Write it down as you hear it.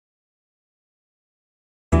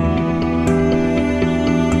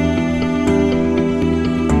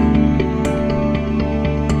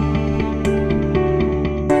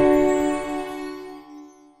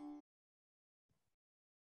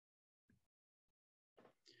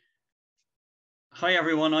Hi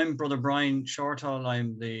everyone, I'm Brother Bryan Shortall.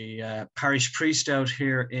 I'm the parish priest out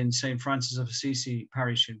here in St. Francis of Assisi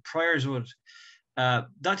Parish in Priorswood.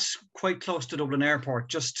 That's quite close to Dublin Airport,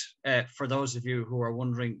 just for those of you who are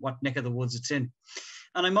wondering what neck of the woods it's in.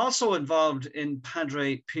 And I'm also involved in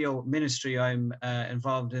Padre Pio ministry. I'm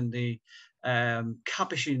involved in the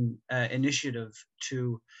Capuchin initiative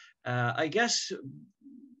to,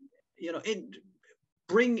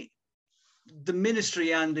 bring the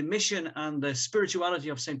ministry and the mission and the spirituality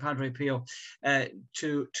of St. Padre Pio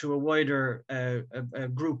to a wider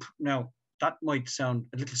group. Now, that might sound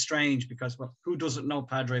a little strange because, well, who doesn't know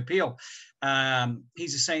Padre Pio?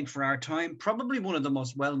 He's a saint for our time, probably one of the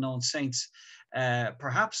most well-known saints,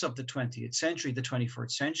 perhaps of the 20th century, the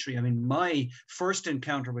 21st century. I mean, my first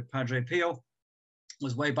encounter with Padre Pio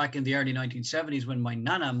was way back in the early 1970s when my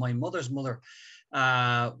nana, my mother's mother,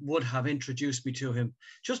 would have introduced me to him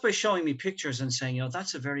just by showing me pictures and saying, you know,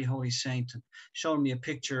 that's a very holy saint, and showing me a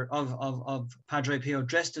picture of Padre Pio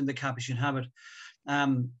dressed in the Capuchin habit.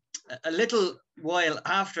 A little while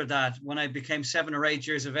after that, when I became 7 or 8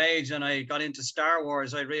 years of age and I got into Star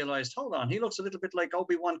Wars, I realized, hold on, he looks a little bit like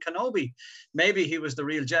Obi-Wan Kenobi. Maybe he was the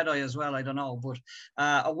real Jedi as well, I don't know. But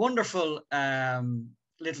a wonderful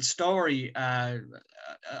little story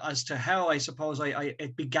as to how I suppose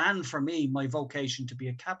it began for me, my vocation to be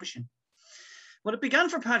a Capuchin. Well, it began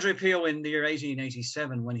for Padre Pio in the year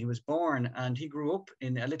 1887 when he was born, and he grew up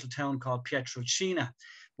in a little town called Pietrelcina,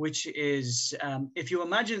 which is, if you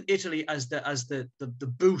imagine Italy as the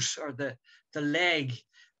boot or the leg,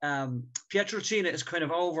 Pietrelcina is kind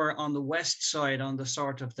of over on the west side, on the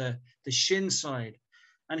sort of the shin side.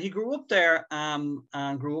 And he grew up there and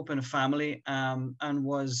grew up in a family and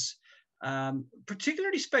was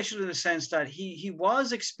particularly special in the sense that he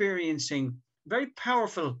was experiencing very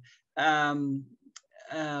powerful prayer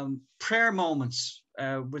moments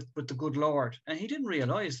with the good Lord. And he didn't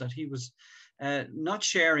realize that he was not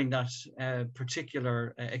sharing that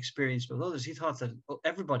particular experience with others. He thought that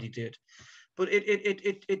everybody did. But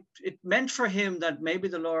it meant for him that maybe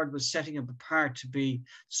the Lord was setting him apart to be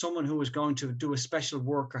someone who was going to do a special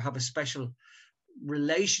work or have a special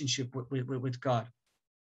relationship with God.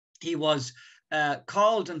 He was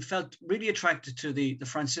called and felt really attracted to the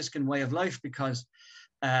Franciscan way of life because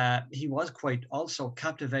he was quite also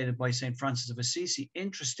captivated by St. Francis of Assisi.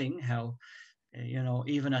 Interesting how,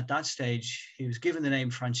 even at that stage, he was given the name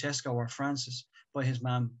Francesco or Francis by his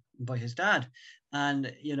mom, by his dad.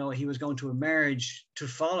 And, he was going to emerge to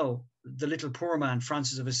follow the little poor man,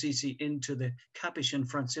 Francis of Assisi, into the Capuchin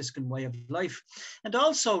Franciscan way of life. And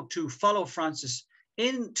also to follow Francis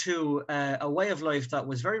into a way of life that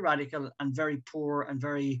was very radical and very poor and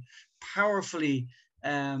very powerfully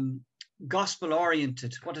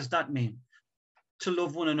gospel-oriented. What does that mean? To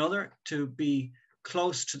love one another, to be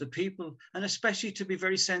close to the people, and especially to be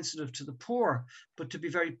very sensitive to the poor, but to be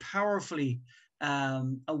very powerfully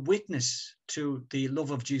a witness to the love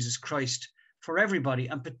of Jesus Christ for everybody,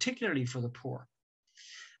 and particularly for the poor.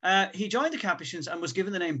 He joined the Capuchins and was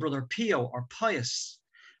given the name Brother Pio or Pius,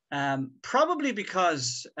 probably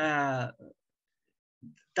because that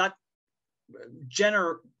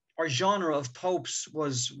genre of popes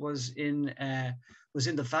was in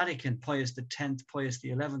the Vatican, Pius X, Pius XI,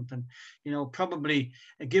 and probably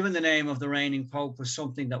given the name of the reigning pope was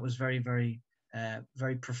something that was very, very,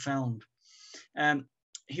 very profound.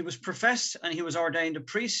 He was professed and he was ordained a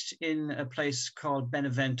priest in a place called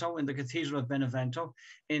Benevento, in the Cathedral of Benevento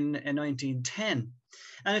in 1910.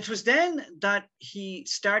 And it was then that he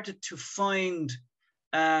started to find,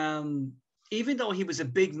 even though he was a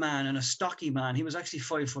big man and a stocky man, he was actually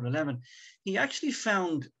 5'11", he actually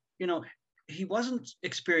found, he wasn't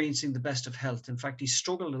experiencing the best of health. In fact, he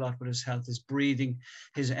struggled a lot with his health, his breathing,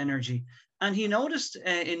 his energy. And he noticed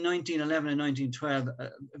in 1911 and 1912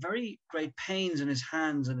 very great pains in his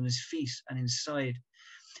hands and in his feet and his side.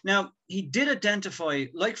 Now, he did identify,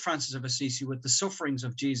 like Francis of Assisi, with the sufferings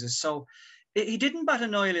of Jesus. So he didn't bat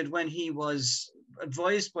an eyelid when he was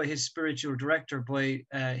advised by his spiritual director, by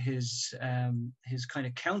his kind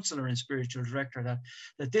of counselor and spiritual director,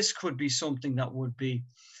 that this could be something that would be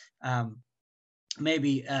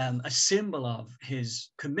maybe a symbol of his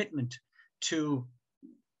commitment to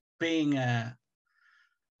being a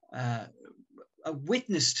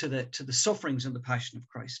witness to the sufferings and the passion of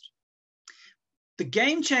Christ. The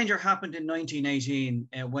game changer happened in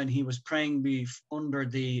 1918 when he was praying under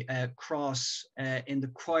the cross in the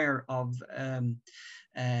choir of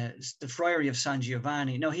the Friary of San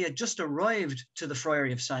Giovanni. Now, he had just arrived to the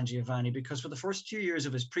Friary of San Giovanni because for the first 2 years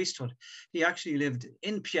of his priesthood, he actually lived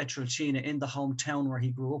in Pietrelcina, in the hometown where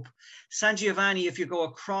he grew up. San Giovanni, if you go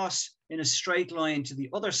across in a straight line to the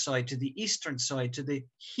other side, to the eastern side, to the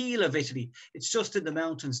heel of Italy, it's just in the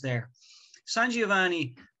mountains there. San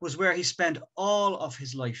Giovanni was where he spent all of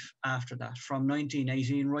his life after that, from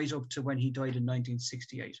 1918 right up to when he died in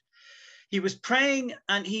 1968. He was praying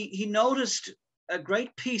and he noticed a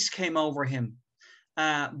great peace came over him.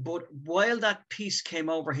 But while that peace came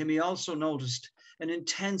over him, he also noticed an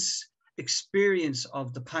intense experience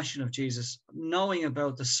of the passion of Jesus, knowing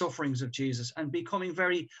about the sufferings of Jesus and becoming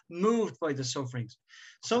very moved by the sufferings.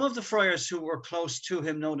 Some of the friars who were close to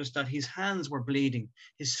him noticed that his hands were bleeding,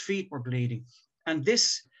 his feet were bleeding. And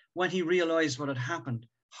this, when he realized what had happened,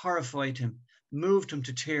 horrified him, moved him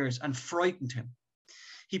to tears and frightened him.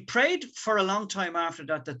 He prayed for a long time after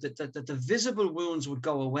that the visible wounds would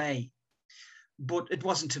go away, but it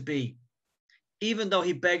wasn't to be. Even though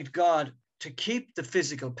he begged God to keep the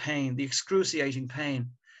physical pain, the excruciating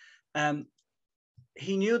pain,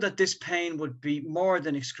 he knew that this pain would be more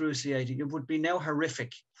than excruciating. It would be now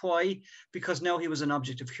horrific. Why? Because now he was an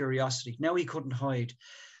object of curiosity. Now he couldn't hide.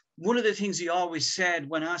 One of the things he always said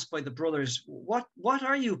when asked by the brothers, what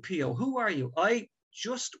are you, Pio? Who are you? I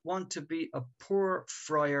just want to be a poor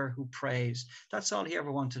friar who prays. That's all he ever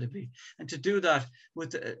wanted to be. And to do that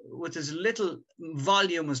with as little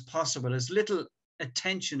volume as possible, as little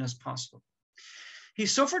attention as possible. He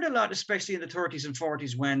suffered a lot, especially in the 30s and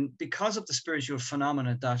 40s, when, because of the spiritual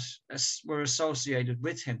phenomena that were associated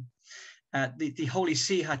with him, the Holy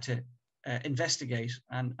See had to investigate,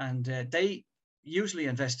 and they usually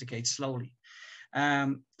investigate slowly.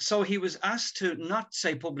 So he was asked to not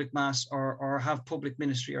say public mass or have public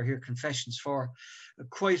ministry or hear confessions for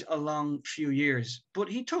quite a long few years. But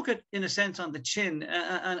he took it, in a sense, on the chin,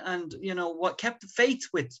 and you know, what kept faith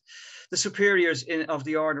with the superiors of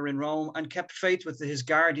the order in Rome, and kept faith with his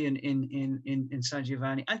guardian in San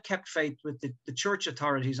Giovanni, and kept faith with the church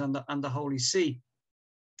authorities and the Holy See.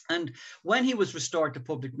 And when he was restored to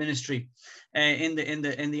public ministry in the end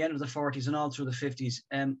of the 40s and all through the 50s,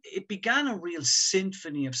 it began a real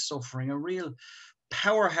symphony of suffering, a real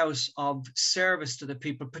powerhouse of service to the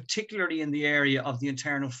people, particularly in the area of the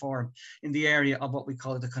internal form, in the area of what we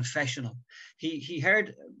call the confessional. He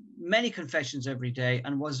heard many confessions every day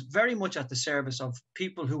and was very much at the service of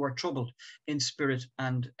people who were troubled in spirit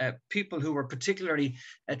and people who were particularly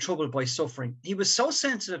troubled by suffering. He was so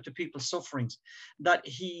sensitive to people's sufferings that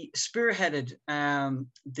he spearheaded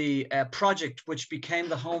the project which became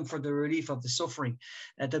the home for the relief of the suffering,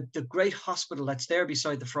 the great hospital that's there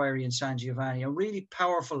beside the Friary in San Giovanni, a really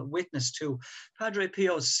powerful witness to Padre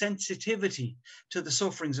Pio's sensitivity to the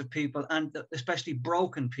sufferings of people, and especially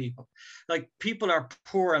broken people. Like, people are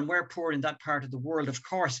poor, and we're poor in that part of the world, of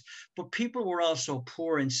course, but people were also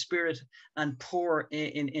poor in spirit and poor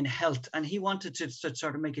in health, and he wanted to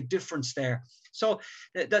sort of make a difference there. So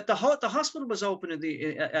the hospital was open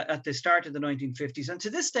at the start of the 1950s, and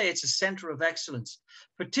to this day it's a center of excellence,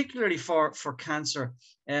 particularly for cancer,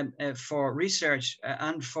 for research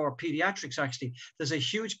and for pediatrics. Actually, there's a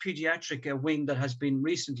huge pediatric wing that has been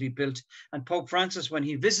recently built, and Pope Francis, when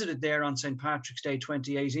he visited there on St. Patrick's Day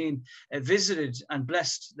 2018, visited and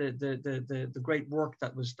blessed the great work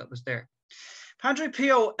that was there. Padre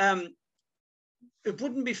Pio, it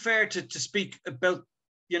wouldn't be fair to speak about,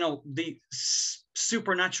 you know, the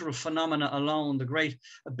supernatural phenomena alone, the great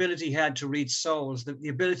ability he had to read souls, the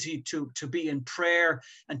ability to be in prayer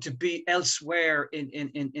and to be elsewhere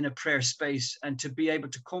in a prayer space, and to be able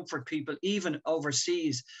to comfort people even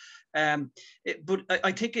overseas. But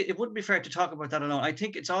I think it wouldn't be fair to talk about that alone. I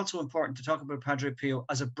think it's also important to talk about Padre Pio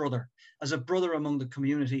as a brother among the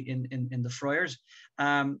community in the friars.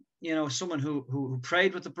 You know, someone who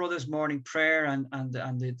prayed with the brothers, morning prayer and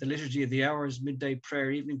the liturgy of the hours, midday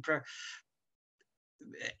prayer, evening prayer,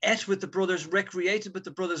 ate with the brothers, recreated with the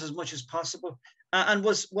brothers as much as possible, and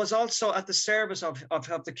was also at the service of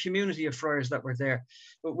the community of friars that were there.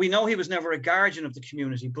 But we know he was never a guardian of the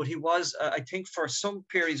community, but he was, I think, for some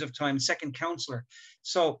periods of time, second counselor.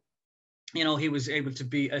 So, you know, he was able to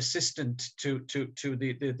be assistant to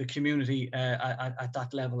the community at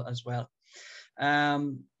that level as well.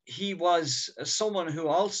 He was someone who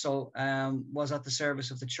also was at the service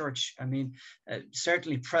of the church. I mean,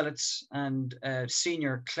 certainly prelates and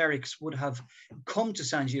senior clerics would have come to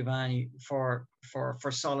San Giovanni for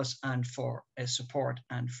solace and for support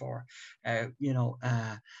and for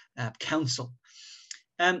counsel.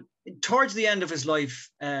 Towards the end of his life,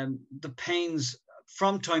 the pains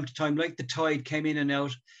from time to time, like the tide, came in and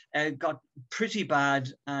out, got pretty bad,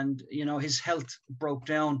 and his health broke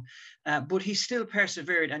down. But he still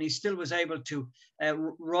persevered, and he still was able to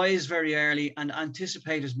rise very early and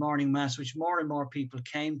anticipate his morning mass, which more and more people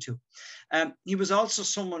came to. He was also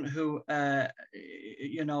someone who,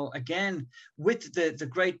 again, with the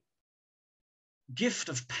great gift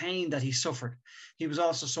of pain that he suffered, he was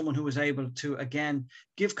also someone who was able to, again,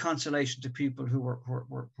 give consolation to people who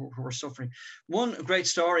were suffering. One great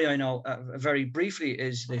story I know very briefly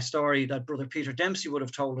is the story that Brother Peter Dempsey would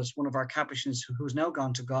have told us, one of our Capuchins who's now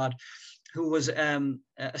gone to God, who was a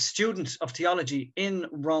student of theology in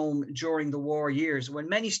Rome during the war years. When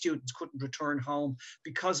many students couldn't return home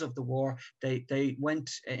because of the war, they went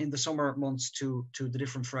in the summer months to the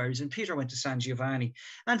different friaries. And Peter went to San Giovanni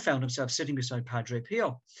and found himself sitting beside Padre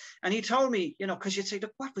Pio. And he told me, because you'd say,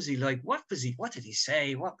 look, what was he like? What did he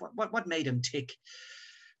say? What made him tick?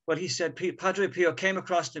 Well, he said, Padre Pio came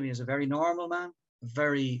across to me as a very normal man, a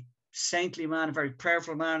very saintly man, a very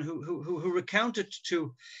prayerful man who recounted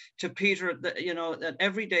to Peter that, that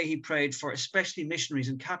every day he prayed for especially missionaries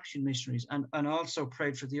and Capuchin missionaries, and also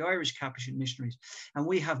prayed for the Irish Capuchin missionaries. And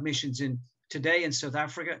we have missions today in South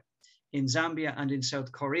Africa, in Zambia, and in South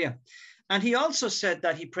Korea. And he also said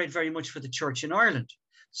that he prayed very much for the church in Ireland.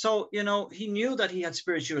 So, he knew that he had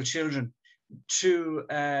spiritual children to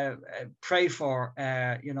pray for,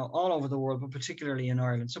 all over the world, but particularly in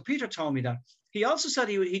Ireland. So Peter told me that. He also said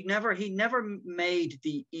he never made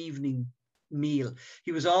the evening meal.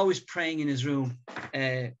 He was always praying in his room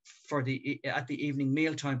at the evening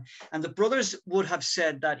meal time. And the brothers would have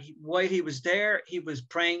said that while he was there, he was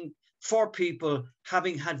praying for people,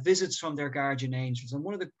 having had visits from their guardian angels. And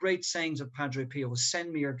one of the great sayings of Padre Pio was,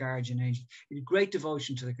 "Send me your guardian angel." He had great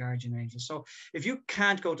devotion to the guardian angel. So if you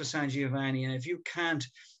can't go to San Giovanni, and if you can't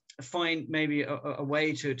find maybe a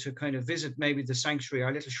way to kind of visit maybe the sanctuary,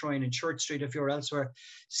 our little shrine in Church Street, if you're elsewhere,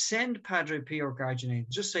 send Padre Pio or guardian angel.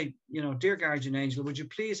 Just say, "Dear guardian angel, would you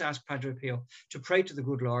please ask Padre Pio to pray to the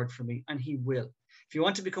good Lord for me?" And he will. If you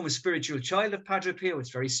want to become a spiritual child of Padre Pio,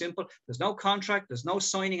 it's very simple. There's no contract, there's no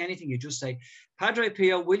signing anything. You just say, "Padre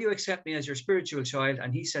Pio, will you accept me as your spiritual child?"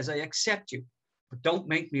 And he says, "I accept you, but don't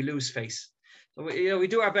make me lose face." So we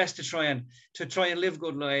do our best to try and live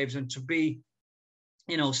good lives, and to be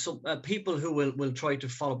people who will try to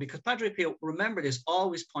follow, because Padre Pio, remember this,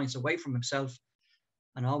 always points away from himself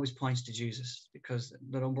and always points to Jesus, because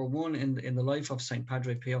the number one in the life of Saint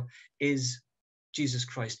Padre Pio is Jesus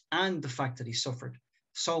Christ, and the fact that he suffered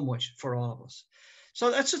so much for all of us.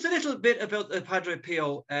 So that's just a little bit about Padre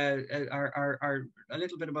Pio, a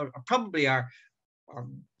little bit about probably our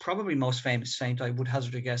probably most famous saint, I would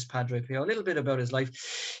hazard a guess, Padre Pio. A little bit about his life.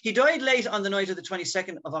 He died late on the night of the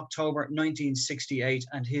 22nd of October 1968,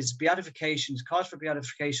 and his cause for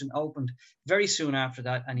beatification opened very soon after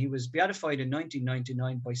that, and he was beatified in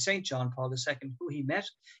 1999 by St. John Paul II, who he met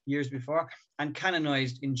years before, and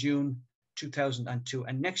canonized in June 2002.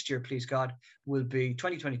 And next year, please God,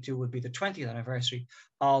 2022 will be the 20th anniversary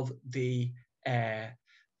of the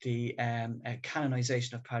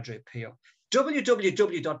canonization of Padre Pio.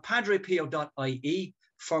 www.padrepio.ie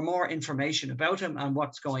for more information about him and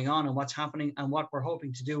what's going on and what's happening and what we're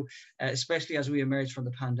hoping to do, especially as we emerge from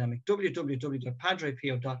the pandemic.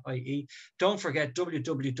 www.padrepio.ie. Don't forget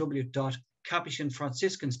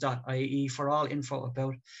www.capuchinfranciscans.ie for all info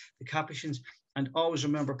about the Capuchins. And always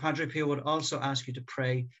remember, Padre Pio would also ask you to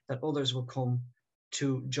pray that others will come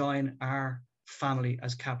to join our family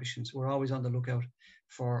as Capuchins. We're always on the lookout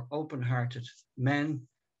for open-hearted men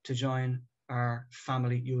to join our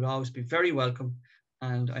family. You would always be very welcome.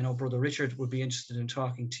 And I know Brother Richard would be interested in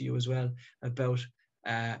talking to you as well about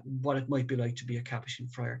what it might be like to be a Capuchin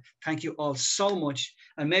friar. Thank you all so much.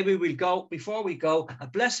 And maybe we'll go, before we go, a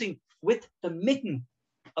blessing with the mitten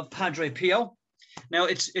of Padre Pio. Now,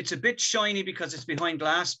 it's a bit shiny because it's behind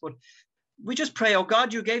glass, but we just pray, oh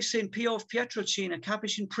God, you gave St. Pio of Pietrelcina,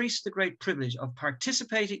 Capuchin priest, the great privilege of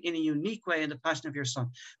participating in a unique way in the passion of your Son.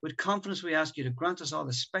 With confidence, we ask you to grant us all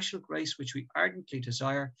the special grace which we ardently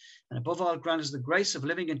desire, and above all, grant us the grace of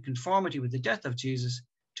living in conformity with the death of Jesus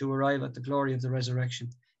to arrive at the glory of the resurrection.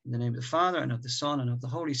 In the name of the Father, and of the Son, and of the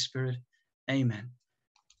Holy Spirit. Amen.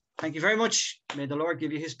 Thank you very much. May the Lord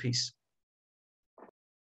give you his peace.